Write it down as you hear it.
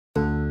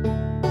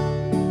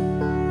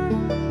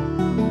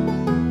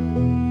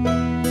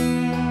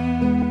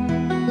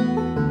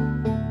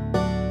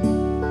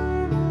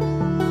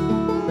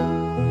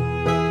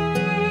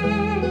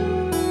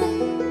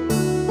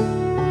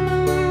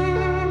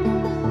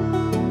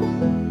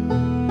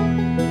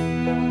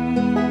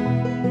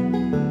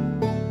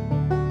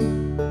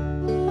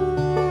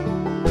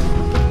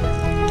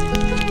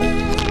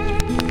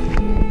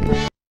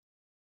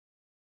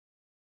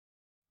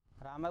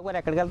అమ్మగారు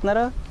ఎక్కడికి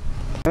వెళ్తున్నారు?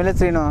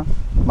 శ్రీను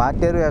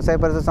మార్టేరు వ్యవసాయ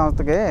పరిస్థితి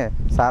సంస్థకి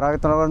సారా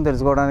విత్తనాల గురించి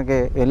తెలుసుకోవడానికి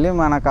వెళ్ళి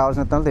మనకు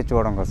కావాల్సిన విత్తనాలు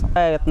తెచ్చుకోవడం కోసం.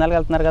 విత్తనాలు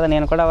వెళ్తున్నారు కదా,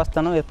 నేను కూడా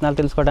వస్తాను విత్తనాలు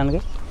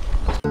తెలుసుకోవడానికి.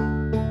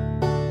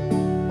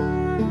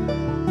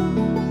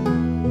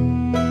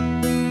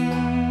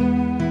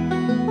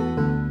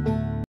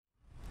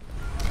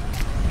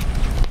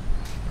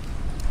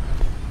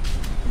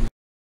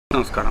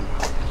 నమస్కారం.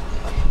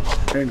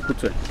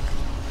 కూర్చోండి.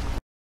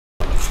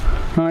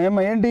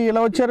 ఏమ్మా ఏంటి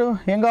ఇలా వచ్చారు?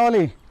 ఏం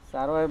కావాలి?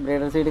 సారా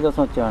బ్రీడర్ సీడ్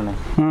కోసం వచ్చామండి.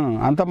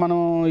 అంతా మనం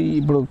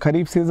ఇప్పుడు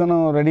ఖరీఫ్ సీజన్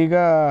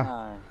రెడీగా.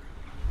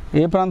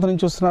 ఏ ప్రాంతం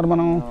నుంచి వస్తున్నారు?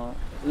 మనం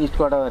ఈస్ట్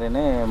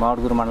గోదావరిని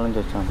మామిడికుదురు మండలం నుంచి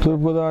వచ్చాము.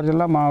 తూర్పుగోదావరి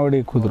జిల్లా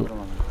మామిడికుదురు.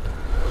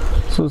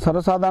 సో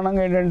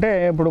సర్వసాధారణంగా ఏంటంటే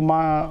ఇప్పుడు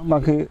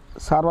మాకు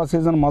సార్వా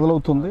సీజన్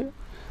మొదలవుతుంది.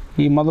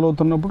 ఈ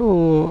మొదలవుతున్నప్పుడు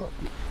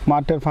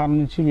మార్టెర్ ఫార్మ్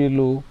నుంచి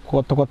వీళ్ళు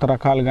కొత్త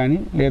రకాలు కానీ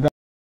లేదా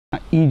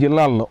ఈ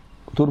జిల్లాల్లో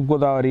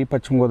తూర్పుగోదావరి,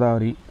 పశ్చిమ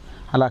గోదావరి,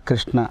 అలా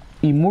కృష్ణ,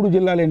 ఈ 3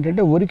 జిల్లాలు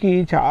ఏంటంటే వరికి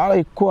చాలా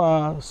ఎక్కువ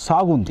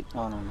సాగు ఉంది.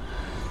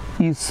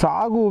 ఈ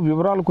సాగు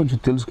వివరాలు కొంచెం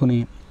తెలుసుకుని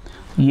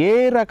ఏ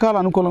రకాలు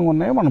అనుకూలంగా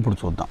ఉన్నాయో మనం ఇప్పుడు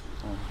చూద్దాం.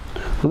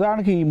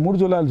 ఉదాహరణకి ఈ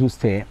 3 జిల్లాలు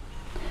చూస్తే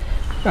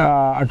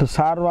అటు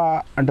సార్వా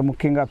అంటే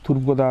ముఖ్యంగా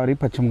తూర్పుగోదావరి,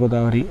 పశ్చిమ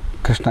గోదావరి,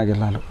 కృష్ణా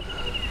జిల్లాలు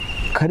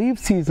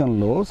ఖరీఫ్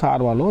సీజన్లో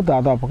సార్వాలో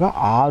దాదాపుగా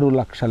 6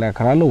 లక్షల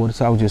ఎకరాల్లో వరి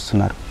సాగు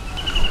చేస్తున్నారు.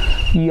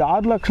 ఈ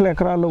 6 లక్షల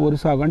ఎకరాల్లో వరి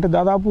సాగు అంటే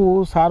దాదాపు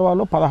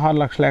సార్వాలో 16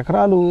 లక్షల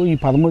ఎకరాలు ఈ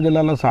 13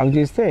 జిల్లాల్లో సాగు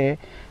చేస్తే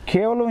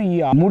కేవలం ఈ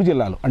 3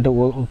 జిల్లాలు అంటే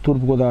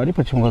తూర్పుగోదావరి,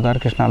 పశ్చిమ గోదావరి,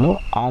 కృష్ణాలో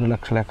 6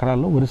 లక్షల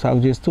ఎకరాల్లో వరి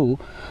సాగు చేస్తూ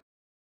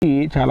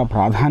చాలా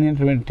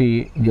ప్రాధాన్యమైనటువంటి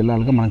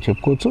జిల్లాలుగా మనం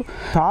చెప్పుకోవచ్చు.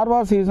 సార్వా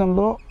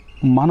సీజన్లో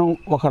మనం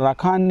ఒక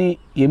రకాన్ని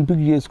ఎంపిక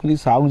చేసుకుని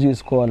సాగు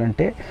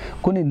చేసుకోవాలంటే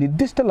కొన్ని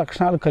నిర్దిష్ట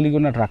లక్షణాలు కలిగి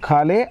ఉన్న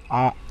రకాలే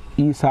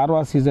ఈ సార్వా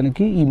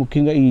సీజన్కి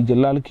ముఖ్యంగా ఈ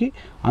జిల్లాలకి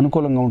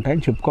అనుకూలంగా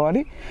ఉంటాయని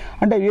చెప్పుకోవాలి.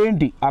 అంటే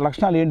ఏంటి ఆ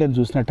లక్షణాలు ఏంటని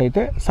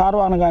చూసినట్టయితే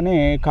సార్వా అనగానే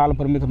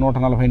కాలపరిమితి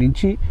 140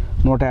 నుంచి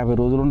 150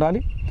 రోజులు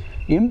ఉండాలి.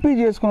 ఎంపిక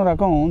చేసుకున్న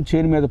రకం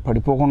చేను మీద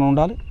పడిపోకుండా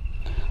ఉండాలి.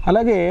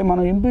 అలాగే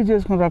మనం ఎంపిక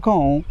చేసుకున్న రకం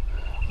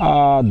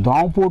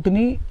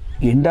దోమపోటుని,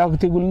 ఎండాకు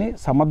తెగుల్ని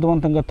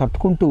సమర్థవంతంగా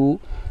తట్టుకుంటూ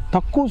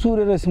తక్కువ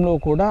సూర్యరశ్మిలో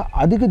కూడా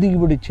అధిక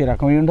దిగుబడి ఇచ్చే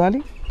రకమై ఉండాలి.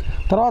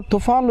 తర్వాత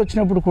తుఫాన్లు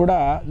వచ్చినప్పుడు కూడా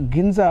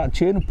గింజ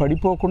చేను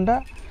పడిపోకుండా,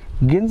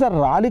 గింజ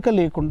రాలిక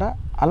లేకుండా,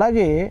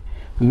 అలాగే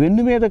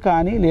వెన్ను మీద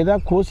కానీ లేదా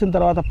కోసిన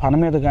తర్వాత పన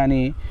మీద కానీ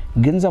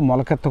గింజ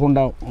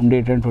మొలకెత్తకుండా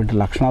ఉండేటటువంటి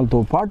లక్షణాలతో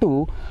పాటు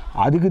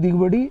అధిక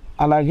దిగుబడి,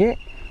 అలాగే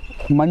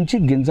మంచి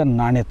గింజ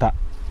నాణ్యత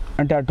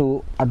అంటే అటు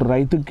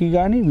రైతుకి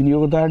కానీ,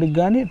 వినియోగదారుడికి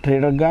కానీ,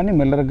 ట్రేడర్కి కానీ,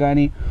 మిల్లర్కి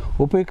కానీ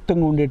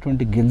ఉపయుక్తంగా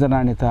ఉండేటువంటి గింజ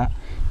నాణ్యత,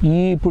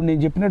 ఇప్పుడు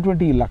నేను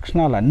చెప్పినటువంటి ఈ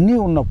లక్షణాలు అన్నీ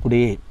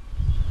ఉన్నప్పుడే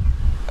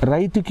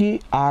రైతుకి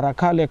ఆ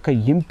రకాల యొక్క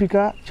ఎంపిక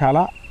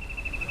చాలా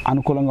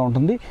అనుకూలంగా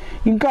ఉంటుంది.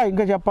 ఇంకా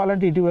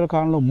చెప్పాలంటే ఇటీవల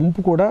కాలంలో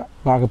ముంపు కూడా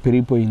బాగా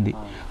పెరిగిపోయింది.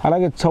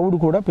 అలాగే చౌడు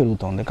కూడా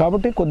పెరుగుతుంది.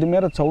 కాబట్టి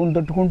కొద్దిమేర చౌడును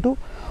తట్టుకుంటూ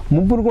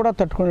ముంపును కూడా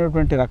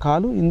తట్టుకునేటువంటి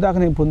రకాలు ఇందాక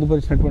నేను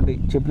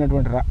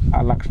చెప్పినటువంటి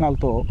ఆ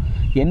లక్షణాలతో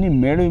ఎన్ని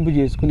మేడవింపు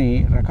చేసుకుని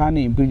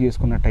రకాన్ని ఎంపిక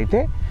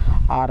చేసుకున్నట్టయితే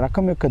ఆ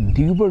రకం యొక్క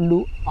దిగుబడులు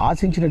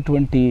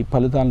ఆశించినటువంటి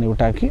ఫలితాలను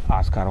ఇవ్వటానికి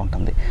ఆస్కారం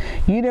ఉంటుంది.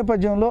 ఈ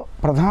నేపథ్యంలో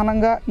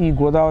ప్రధానంగా ఈ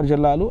గోదావరి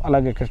జిల్లాలు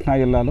అలాగే కృష్ణా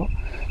జిల్లాలో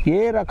ఏ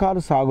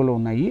రకాలు సాగులో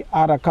ఉన్నాయి,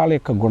 ఆ రకాల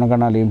యొక్క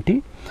గుణగణాలు ఏమిటి,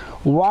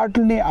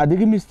 వాటిని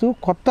అధిగమిస్తూ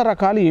కొత్త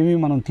రకాలు ఏమేమి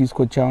మనం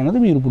తీసుకొచ్చామన్నది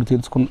మీరు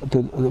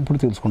ఇప్పుడు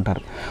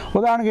తెలుసుకుంటారు.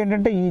 ఉదాహరణకి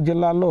ఏంటంటే ఈ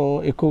జిల్లాల్లో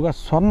ఎక్కువగా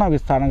స్వర్ణ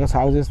విస్తారంగా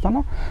సాగు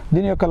చేస్తాను.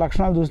 దీని యొక్క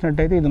లక్షణాలు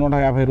చూసినట్టయితే ఇది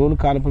 150 రోజుల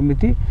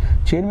కాలపరిమితి,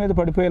 చేను మీద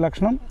పడిపోయే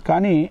లక్షణం,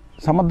 కానీ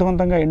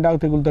సమర్థవంతంగా ఎండాకు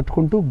తెగులు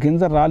తట్టుకుంటూ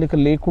గింజ రాలిక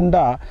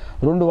లేకుండా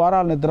 2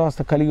 వారాల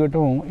నిద్రావస్థ కలిగి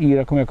ఉండటం ఈ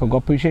రకం యొక్క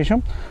గొప్ప విశేషం.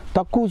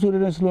 తక్కువ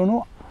సూర్యరశ్మిలోనూ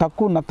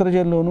తక్కువ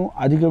నత్రజనిలోనూ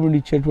అధిక దిగుబడి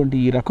ఇచ్చేటువంటి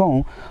ఈ రకం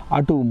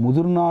అటు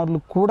ముదురునార్లు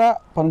కూడా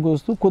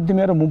పనికొస్తూ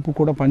కొద్దిమేర ముంపు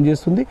కూడా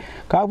పనిచేస్తుంది.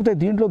 కాకపోతే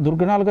దీంట్లో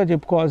దుర్గుణాలుగా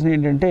చెప్పుకోవాల్సిన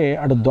ఏంటంటే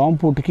అటు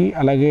దోమపోటుకి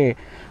అలాగే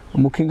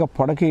ముఖ్యంగా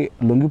పొడకి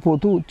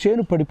లొంగిపోతూ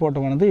చేను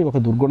పడిపోవటం అనేది ఒక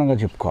దుర్గుణంగా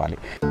చెప్పుకోవాలి.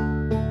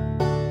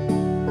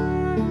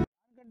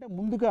 ఎందుకంటే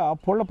ముందుగా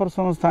పూళ్ల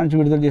పరిశ్రమ స్థాయి నుంచి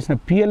విడుదల చేసిన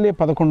PLA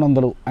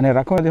 1100 అనే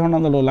రకం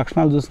 1100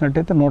 లక్షణాలు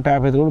చూసినట్టయితే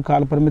 150 రోజులు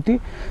కాలపరిమితి,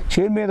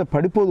 చేను మీద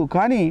పడిపోదు,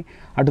 కానీ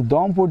అటు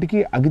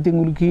దోమపోటుకి,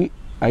 అగితెంగులకి,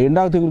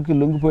 ఎండాకు తెగులకి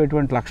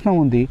లొంగిపోయేటువంటి లక్షణం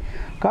ఉంది.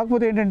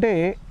 కాకపోతే ఏంటంటే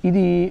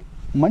ఇది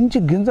మంచి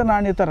గింజ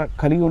నాణ్యత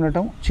కలిగి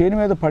ఉండటం, చేను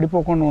మీద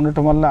పడిపోకుండా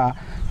ఉండటం వల్ల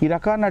ఈ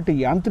రకాన్ని అటు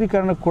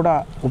యాంత్రీకరణకు కూడా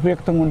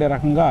ఉపయుక్తంగా ఉండే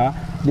రకంగా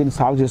దీన్ని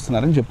సాగు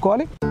చేస్తున్నారని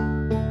చెప్పుకోవాలి.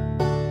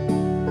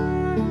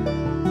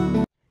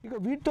 ఇక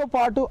వీటితో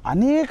పాటు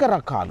అనేక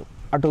రకాలు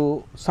అటు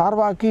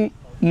సార్వాకి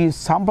ఈ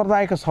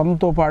సాంప్రదాయక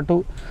స్వర్ణంతో పాటు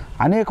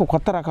అనేక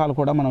కొత్త రకాలు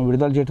కూడా మనం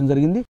విడుదల చేయడం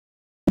జరిగింది.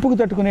 ముంపుకు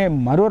తట్టుకునే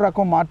మరో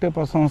రకం మార్టెర్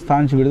పరిశ్రమ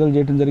స్థాయి నుంచి విడుదల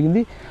చేయడం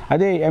జరిగింది.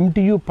 అదే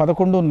MTU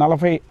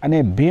 1140 అనే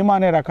భీమా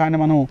అనే రకాన్ని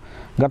మనం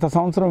గత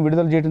సంవత్సరం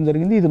విడుదల చేయడం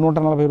జరిగింది. ఇది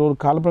 140 రోజుల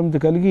కాలపరిమితి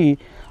కలిగి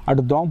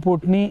అటు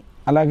దోమపోటుని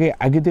అలాగే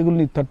అగ్గి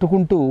తెగుల్ని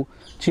తట్టుకుంటూ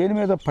చేను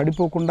మీద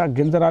పడిపోకుండా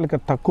గింజరాలిక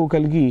తక్కువ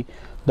కలిగి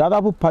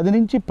దాదాపు 10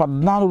 నుంచి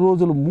 14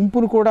 రోజులు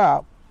ముంపును కూడా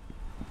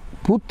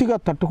పూర్తిగా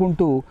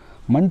తట్టుకుంటూ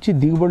మంచి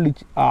దిగుబడులు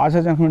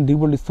ఆశాజనకమైన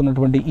దిగుబడులు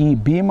ఇస్తున్నటువంటి ఈ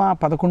భీమా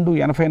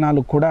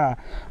 1184 కూడా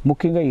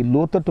ముఖ్యంగా ఈ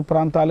లోతట్టు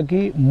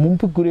ప్రాంతాలకి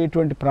ముంపుకు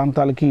గురేటువంటి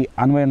ప్రాంతాలకి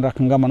అనువైన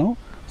రకంగా మనం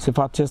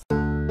సిఫార్సు చేస్తాం.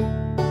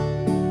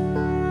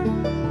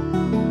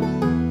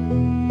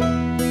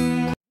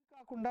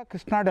 కాకుండా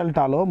కృష్ణా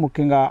డెల్టాలో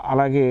ముఖ్యంగా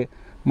అలాగే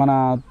మన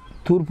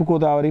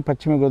తూర్పుగోదావరి,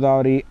 పశ్చిమ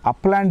గోదావరి,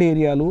 అప్లాండ్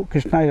ఏరియాలు,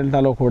 కృష్ణా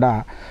డెల్టాలో కూడా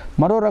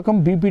మరో రకం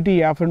బీపీటీ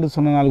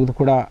 5204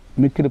 కూడా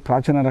మిక్కిలి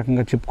ప్రాచీన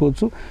రకంగా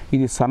చెప్పుకోవచ్చు.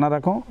 ఇది సన్న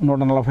రకం,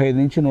 145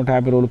 నుంచి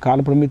 150 రోజులు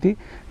కాల పరిమితి.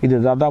 ఇది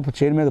దాదాపు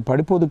చేను మీద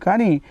పడిపోదు,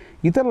 కానీ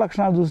ఇతర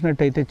లక్షణాలు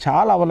చూసినట్టయితే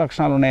చాలా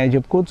అవలక్షణాలు ఉన్నాయని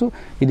చెప్పుకోవచ్చు.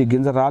 ఇది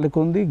గింజ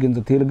రాలికొంది,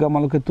 గింజ తేలిగ్గా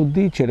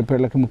మొలకెత్తుద్ది,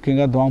 చెడుపేళ్లకి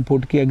ముఖ్యంగా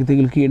దోమపోటుకి, అగ్గి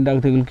తెగులకి,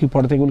 ఎండాకు తెగులకి,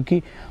 పొడ తెగులకి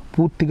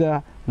పూర్తిగా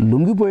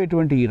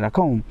లొంగిపోయేటువంటి ఈ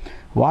రకం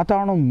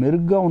వాతావరణం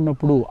మెరుగ్గా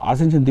ఉన్నప్పుడు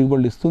ఆశించిన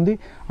దిగుబడులు ఇస్తుంది.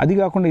 అది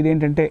కాకుండా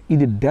ఇదేంటంటే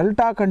ఇది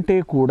డెల్టా కంటే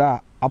కూడా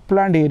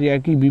అప్లాండ్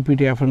ఏరియాకి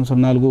బీపీటీ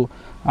 5204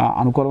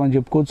 అనుకూలం అని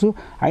చెప్పుకోవచ్చు.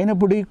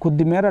 అయినప్పుడు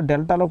కొద్దిమేర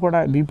డెల్టాలో కూడా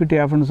బీపీటీ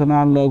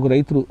 5204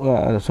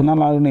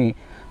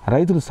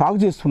 రైతులు సాగు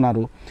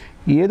చేస్తున్నారు.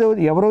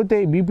 ఎవరైతే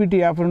బీపీటీ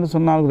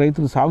 5204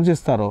 రైతులు సాగు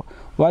చేస్తారో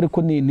వారు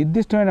కొన్ని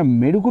నిర్దిష్టమైన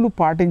మెరుగులు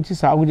పాటించి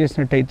సాగు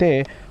చేసినట్టయితే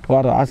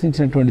వారు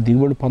ఆశించినటువంటి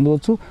దిగుబడి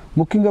పొందవచ్చు.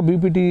 ముఖ్యంగా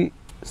బీపీటీ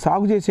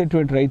సాగు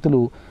చేసేటువంటి రైతులు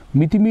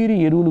మితిమీరి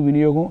ఎరువుల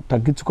వినియోగం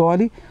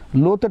తగ్గించుకోవాలి.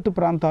 లోతట్టు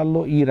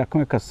ప్రాంతాల్లో ఈ రకం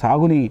యొక్క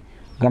సాగుని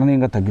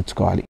గణనీయంగా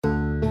తగ్గించుకోవాలి.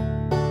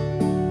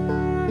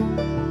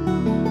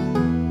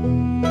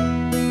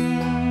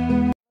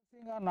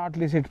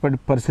 నాట్లు వేసేటువంటి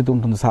పరిస్థితి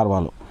ఉంటుంది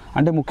సార్వాలో.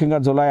 అంటే ముఖ్యంగా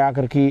జూలై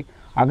ఆఖరికి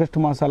ఆగస్టు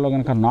మాసాల్లో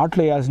కనుక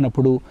నాట్లు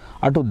వేయాల్సినప్పుడు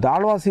అటు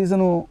దాళవా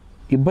సీజను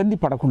ఇబ్బంది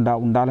పడకుండా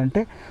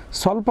ఉండాలంటే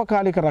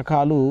స్వల్పకాలిక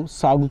రకాలు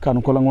సాగుకి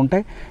అనుకూలంగా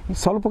ఉంటాయి.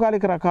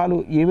 స్వల్పకాలిక రకాలు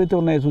ఏవైతే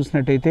ఉన్నాయో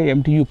చూసినట్టయితే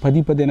MTU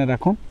 1010 అనే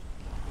రకం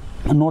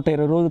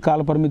 120 రోజుల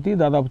కాల పరిమితి,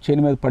 దాదాపు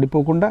చేను మీద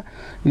పడిపోకుండా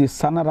ఇది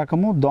సన్న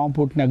రకము,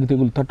 దోమపోటుని, అగ్గి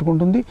తెగులు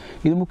తట్టుకుంటుంది.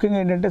 ఇది ముఖ్యంగా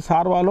ఏంటంటే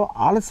సార్వాలో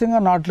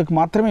ఆలస్యంగా నాట్లకు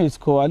మాత్రమే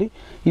వేసుకోవాలి.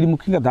 ఇది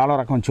ముఖ్యంగా దాళవ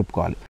రకం అని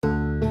చెప్పుకోవాలి.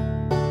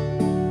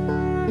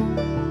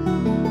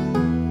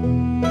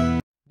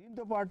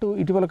 పాటు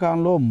ఇటీవల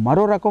కాలంలో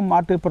మరో రకం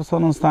మార్కెట్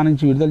పరిశోధన స్థానం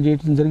నుంచి విడుదల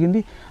చేయడం జరిగింది.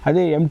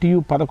 అదే MTU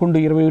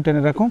 1121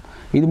 అనే రకం.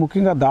 ఇది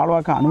ముఖ్యంగా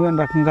దాళవాక అనువైన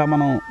రకంగా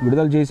మనం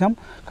విడుదల చేశాం.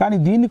 కానీ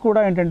దీన్ని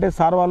కూడా ఏంటంటే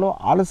సార్వాలో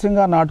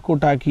ఆలస్యంగా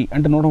నాటుకోటాకి,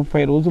 అంటే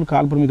 130 రోజులు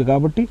కాలపరిమితి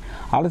కాబట్టి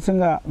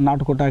ఆలస్యంగా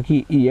నాటుకోటాకి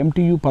ఈ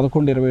MTU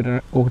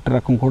 1121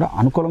 రకం కూడా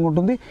అనుకూలంగా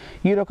ఉంటుంది.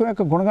 ఈ రకం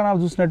యొక్క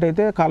గుణగణాలు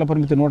చూసినట్టయితే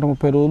కాలపరిమితి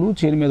 130 రోజులు,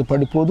 చేను మీద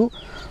పడిపోదు,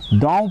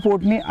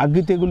 దోమపోటుని,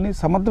 అగ్గి తెగుల్ని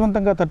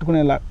సమర్థవంతంగా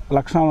తట్టుకునే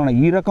లక్షణాలు ఉన్న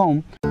ఈ రకం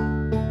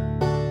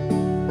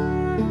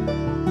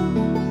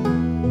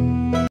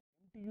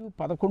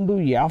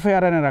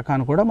 1156 అనే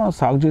రకాన్ని కూడా మనం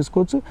సాగు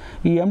చేసుకోవచ్చు.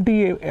 ఈ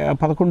MTU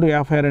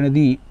 1156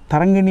 అనేది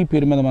తరంగిణి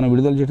పేరు మీద మనం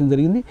విడుదల చేయడం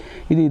జరిగింది.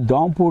 ఇది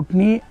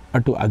దోమపోటుని,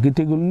 అటు అగ్గి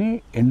తెగుల్ని,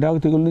 ఎండాకు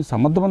తెగుల్ని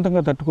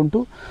సమర్థవంతంగా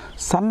తట్టుకుంటూ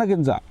సన్న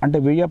గింజ అంటే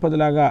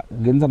 1010 లాగా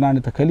గింజ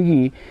నాణ్యత కలిగి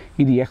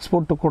ఇది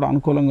ఎక్స్పోర్ట్ కూడా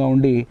అనుకూలంగా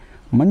ఉండి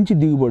మంచి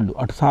దిగుబడులు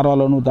అటు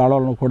సార్వాలోను,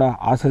 దాళవాలను కూడా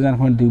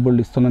ఆశాజనకమైన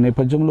దిగుబడులు ఇస్తున్న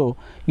నేపథ్యంలో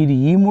ఇది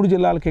ఈ 3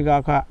 జిల్లాలకే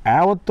కాక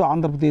యావత్తు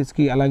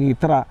ఆంధ్రప్రదేశ్కి అలాగే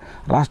ఇతర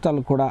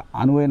రాష్ట్రాలకు కూడా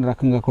అనువైన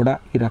రకంగా కూడా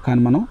ఈ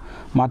రకాన్ని మనం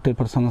మార్కెట్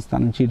పరిశోధన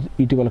స్థానం నుంచి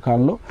ఇటీవల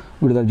కాలంలో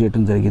విడుదల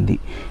చేయడం జరిగింది.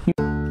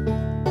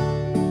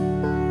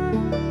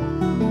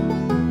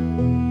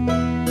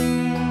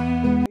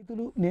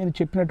 రైతులు నేను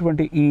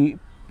చెప్పినటువంటి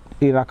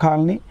ఈ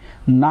రకాలని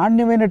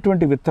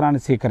నాణ్యమైనటువంటి విత్తనాన్ని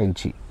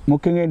సేకరించి,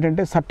 ముఖ్యంగా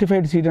ఏంటంటే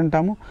సర్టిఫైడ్ సీడ్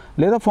అంటాము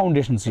లేదా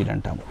ఫౌండేషన్ సీడ్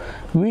అంటాము,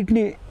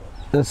 వీటిని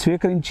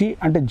స్వీకరించి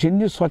అంటే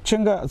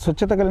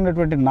స్వచ్ఛత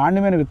కలిగినటువంటి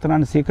నాణ్యమైన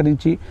విత్తనాన్ని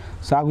సేకరించి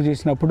సాగు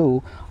చేసినప్పుడు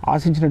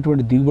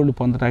ఆశించినటువంటి దిగుబడులు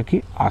పొందడానికి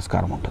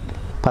ఆస్కారం ఉంటుంది.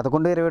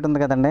 1121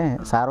 ఉంది కదండి,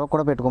 సార్వ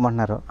కూడా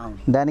పెట్టుకోమంటున్నారు.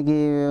 దానికి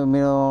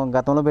మీరు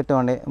గతంలో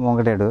పెట్టామండి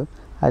మొంగటేడు,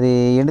 అది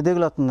ఎండు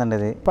తెగులు వస్తుందండి.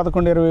 అది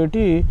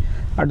 1121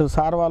 అటు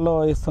సార్వాల్లో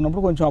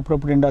ఇస్తున్నప్పుడు కొంచెం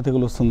అప్పుడప్పుడు ఎండా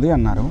తెగులు వస్తుంది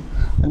అన్నారు.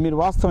 మీరు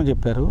వాస్తవం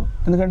చెప్పారు.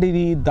 ఎందుకంటే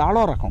ఇది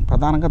దాళవ రకం,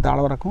 ప్రధానంగా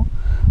దాళవ రకం.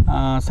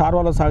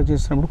 సార్వాలో సాగు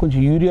చేసినప్పుడు కొంచెం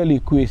యూరియాలు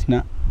ఎక్కువ వేసినా,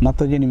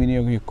 నత్రజని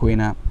వినియోగం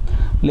ఎక్కువైనా,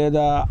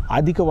 లేదా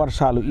అధిక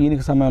వర్షాలు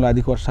ఈయనకి సమయంలో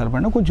అధిక వర్షాలు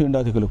పడినా కొంచెం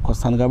ఎండా తెగులు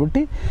వస్తాను.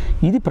 కాబట్టి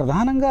ఇది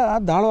ప్రధానంగా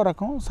దాళవ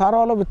రకం.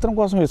 సార్వాలో విత్తనం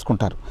కోసం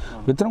వేసుకుంటారు.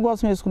 విత్తనం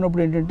కోసం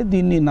వేసుకున్నప్పుడు ఏంటంటే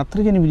దీన్ని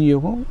నత్రజని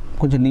వినియోగం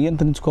కొంచెం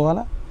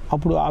నియంత్రించుకోవాలా.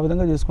 అప్పుడు ఆ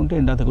విధంగా చేసుకుంటే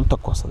ఎండా తెగులు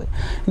తక్కువ వస్తుంది.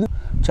 ఇది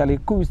చాలా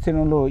ఎక్కువ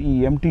విస్తీర్ణంలో ఈ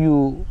MTU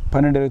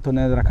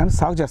 1229 రకాన్ని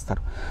సాగు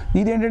చేస్తారు.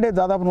 ఇదేంటంటే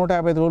దాదాపు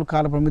 155 రోజుల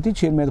కాల పరిమితి,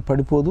 చేను మీద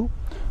పడిపోదు,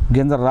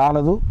 గింజ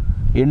రాలదు,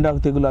 ఎండాకు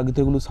తెగులు, అగ్గి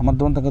తెగులు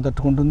సమర్థవంతంగా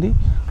తట్టుకుంటుంది,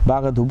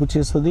 బాగా దుబ్బు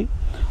చేస్తుంది.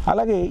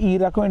 అలాగే ఈ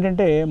రకం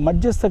ఏంటంటే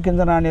మధ్యస్థ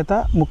గింజ నాణ్యత,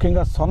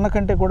 ముఖ్యంగా సొన్న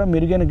కంటే కూడా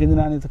మెరుగైన గింజ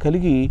నాణ్యత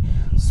కలిగి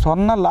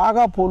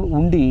సొన్నలాగా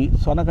ఉండి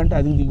సొన్న కంటే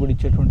అధిక దిగుబడి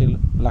ఇచ్చేటువంటి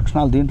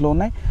లక్షణాలు దీంట్లో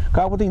ఉన్నాయి.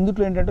 కాకపోతే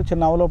ఇందులో ఏంటంటే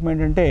చిన్న అవలోపం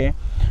ఏంటంటే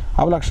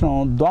అవలక్షణం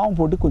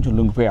దోమపోటు కొంచెం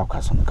లొంగిపోయే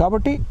అవకాశం ఉంది.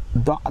 కాబట్టి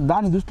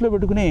దాన్ని దృష్టిలో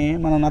పెట్టుకుని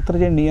మనం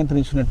నత్రజని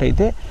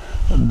నియంత్రించినట్టయితే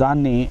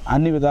దాన్ని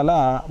అన్ని విధాలా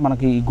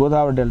మనకి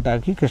గోదావరి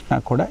డెల్టాకి,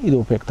 కృష్ణాకి కూడా ఇది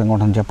ఉపయుక్తంగా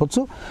ఉంటుందని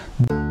చెప్పొచ్చు.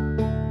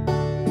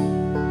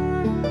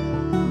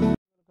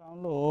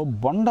 కాలంలో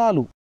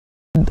బొండాలు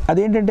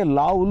అదేంటంటే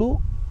లావులు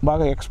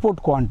బాగా ఎక్స్పోర్ట్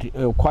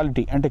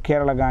క్వాలిటీ అంటే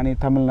కేరళ కానీ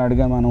తమిళనాడు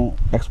కానీ మనం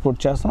ఎక్స్పోర్ట్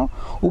చేస్తున్నాం.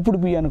 ఉప్పుడు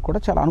బియ్యానికి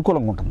కూడా చాలా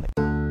అనుకూలంగా ఉంటుంది.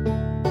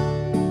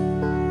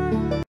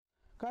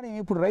 కానీ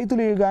ఇప్పుడు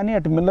రైతులు కానీ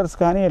అటు మిల్లర్స్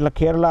కానీ ఇట్లా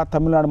కేరళ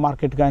తమిళనాడు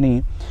మార్కెట్ కానీ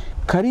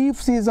ఖరీఫ్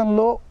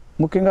సీజన్లో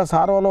ముఖ్యంగా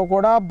సార్వాలో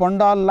కూడా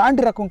బొండాల్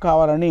లాంటి రకం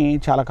కావాలని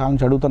చాలా కాలం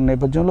నుంచి అడుగుతున్న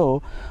నేపథ్యంలో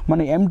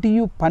మన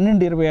MTU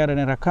 1226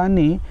 అనే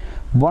రకాన్ని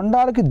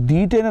బొండాలకి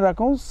దీటైన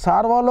రకం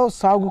సార్వాలో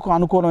సాగుకు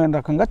అనుకూలమైన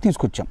రకంగా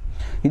తీసుకొచ్చాం.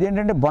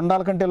 ఇదేంటంటే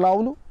బొండాల కంటే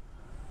లావులు,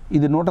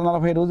 ఇది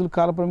 140 రోజుల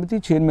కాల పరిమితి,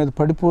 చేను మీద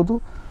పడిపోదు,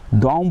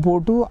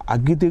 దోమపోటు,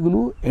 అగ్గి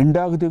తెగులు,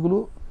 ఎండాకు తెగులు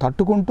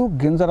తట్టుకుంటూ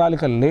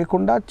గింజరాలిక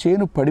లేకుండా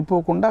చేను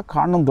పడిపోకుండా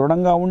కాండం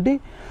దృఢంగా ఉండి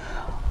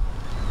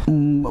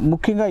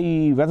ముఖ్యంగా ఈ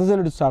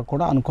వెదజల్లుడి సాగు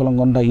కూడా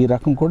అనుకూలంగా ఉన్న ఈ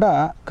రకం కూడా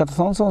గత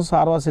సంవత్సరం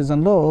సార్వా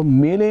సీజన్లో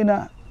మేలైన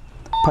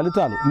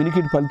ఫలితాలు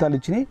మినికిటి ఫలితాలు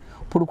ఇచ్చినాయి.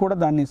 ఇప్పుడు కూడా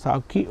దాన్ని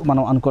సాగుకి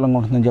మనం అనుకూలంగా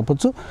ఉంటుందని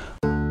చెప్పొచ్చు.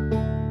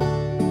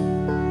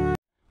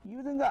 ఈ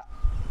విధంగా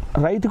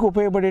రైతుకు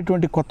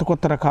ఉపయోగపడేటువంటి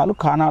కొత్త రకాలు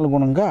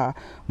కానానుగుణంగా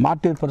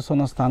మార్కెట్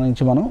పరిశోధన స్థానం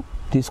నుంచి మనం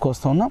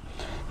తీసుకొస్తా ఉన్నాం.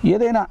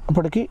 ఏదైనా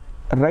ఇప్పటికీ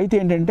రైతు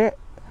ఏంటంటే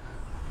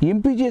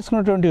ఎంపిక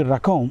చేసుకున్నటువంటి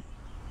రకం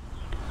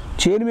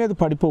చేను మీద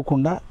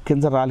పడిపోకుండా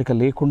కింద రాలిక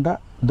లేకుండా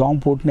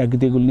దోమపోటుని అగ్గి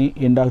తెగుల్ని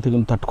ఎండాకు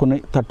తెగుల్ని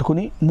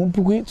తట్టుకుని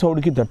ముంపుకి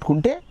చౌడికి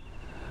తట్టుకుంటే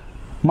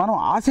మనం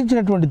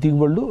ఆశించినటువంటి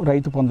దిగుబడులు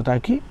రైతు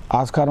పొందటానికి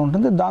ఆస్కారం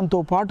ఉంటుంది.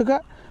 దాంతోపాటుగా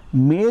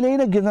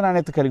మేలైన గింజ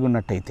నాణ్యత కలిగి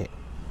ఉన్నట్టయితే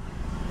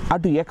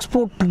అటు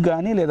ఎక్స్పోర్ట్కి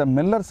కానీ లేదా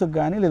మిల్లర్స్కి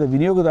కానీ లేదా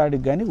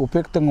వినియోగదారుడికి కానీ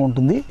ఉపయుక్తంగా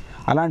ఉంటుంది.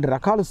 అలాంటి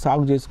రకాలు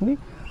సాగు చేసుకుని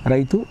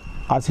రైతు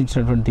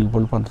ఆశించినటువంటి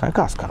దిగుబడులు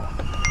పొందడానికి ఆస్కారం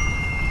ఉంటుంది.